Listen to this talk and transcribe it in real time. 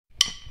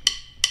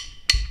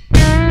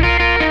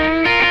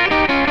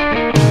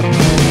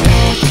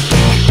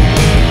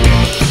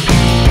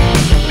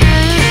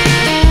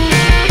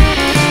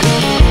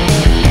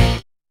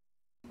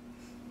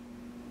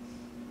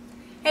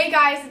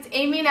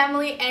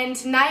Emily, and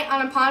tonight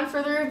on Upon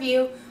Further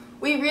Review,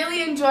 we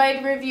really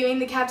enjoyed reviewing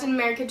the Captain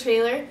America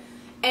trailer,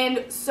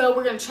 and so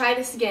we're going to try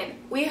this again.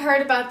 We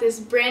heard about this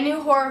brand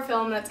new horror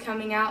film that's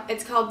coming out.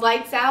 It's called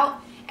Lights Out,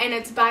 and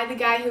it's by the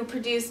guy who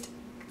produced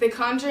The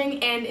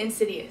Conjuring and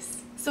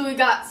Insidious. So we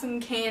got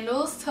some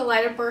candles to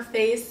light up our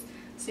face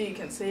so you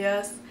can see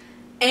us,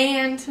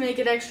 and to make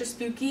it extra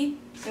spooky.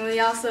 And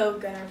we also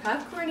got our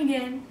popcorn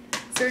again,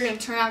 so we're going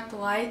to turn out the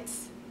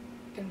lights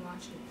and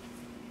watch it.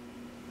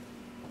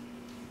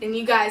 And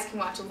you guys can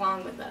watch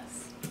along with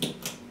us.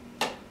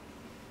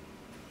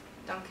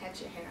 Don't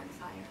catch your hair on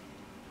fire.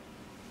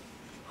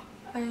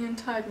 I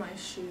untied my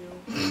shoe.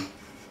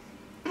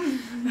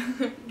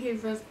 Okay,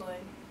 press play.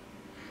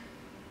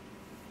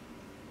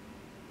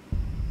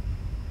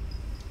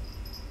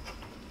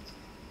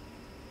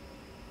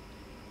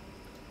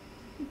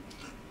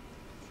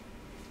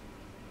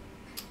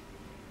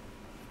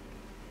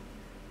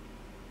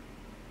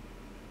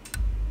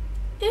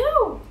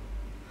 Ew!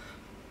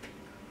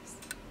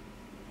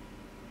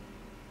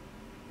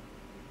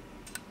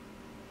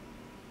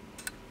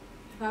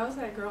 If I was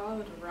that girl, I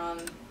would have run.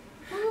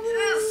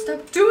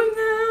 Stop doing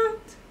that!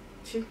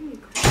 She's gonna be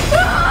cool.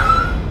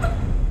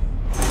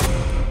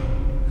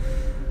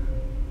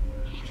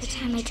 Every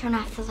time I turn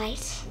off the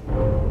lights,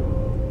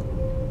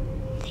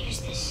 there's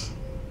this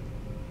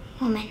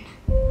woman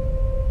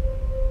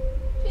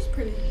She's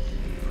pretty.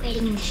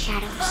 waiting in the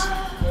shadows.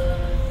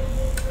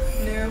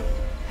 No.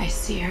 I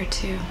see her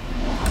too.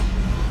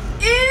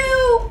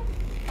 Ew!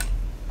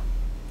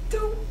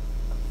 Don't.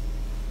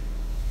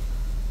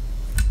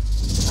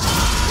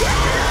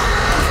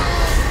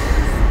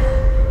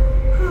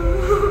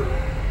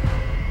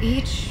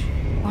 Each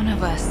one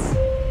of us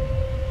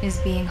is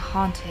being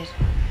haunted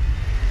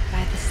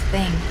by this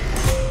thing.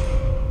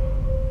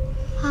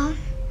 Mom?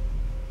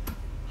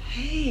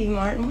 Hey,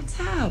 Martin, what's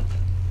up?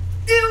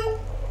 Ew!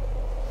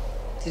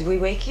 Did we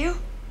wake you?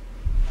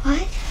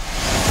 What?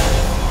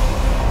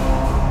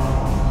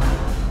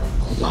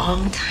 A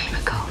long time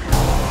ago,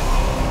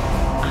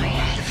 I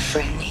had a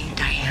friend named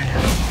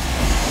Diana.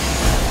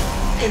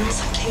 And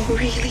something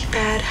really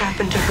bad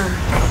happened to her.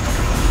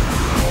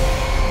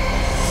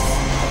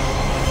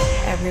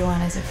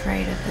 Everyone is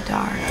afraid of the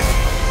dark.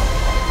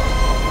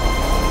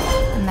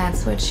 And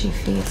that's what she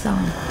feeds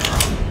on.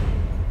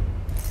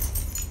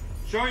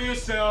 Show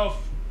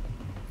yourself.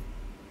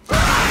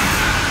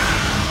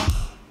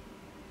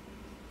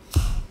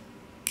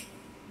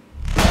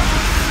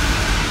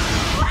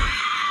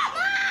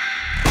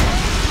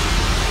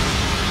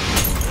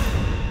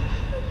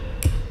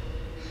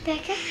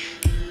 Becca?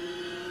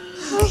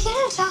 Are we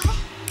gonna die?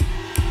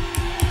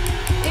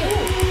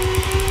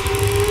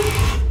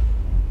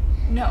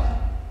 No.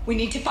 We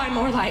need to find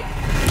more light.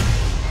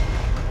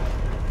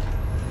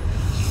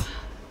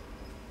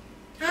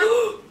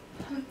 Oh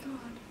my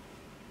god.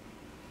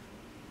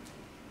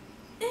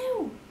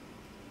 Ew!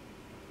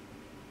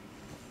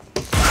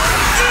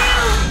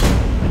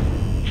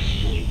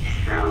 Keep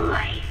the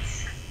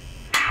lights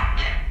out.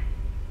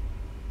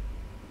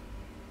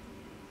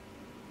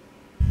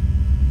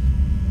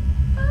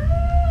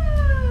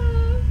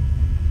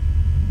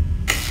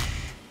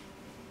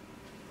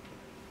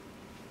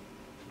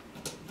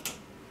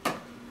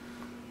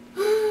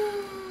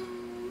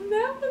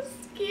 That was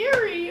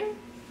scary.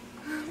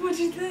 What'd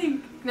you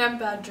think? I'm gonna have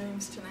bad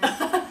dreams tonight.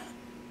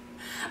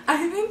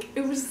 I think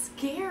it was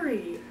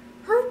scary.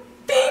 Her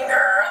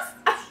fingers!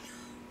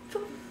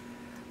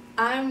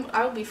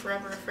 I will be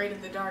forever afraid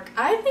of the dark.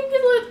 I think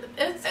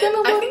it's gonna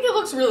look. I think it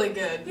looks really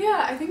good.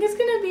 Yeah, I think it's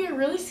gonna be a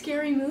really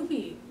scary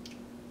movie.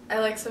 I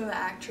like some of the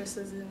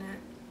actresses in it.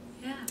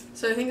 Yeah.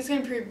 So I think it's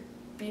gonna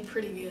be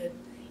pretty good.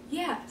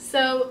 Yeah.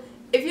 So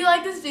if you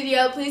like this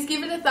video, please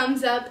give it a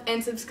thumbs up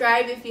and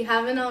subscribe if you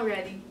haven't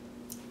already.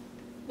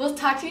 We'll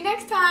talk to you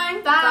next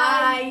time.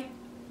 Bye. Bye.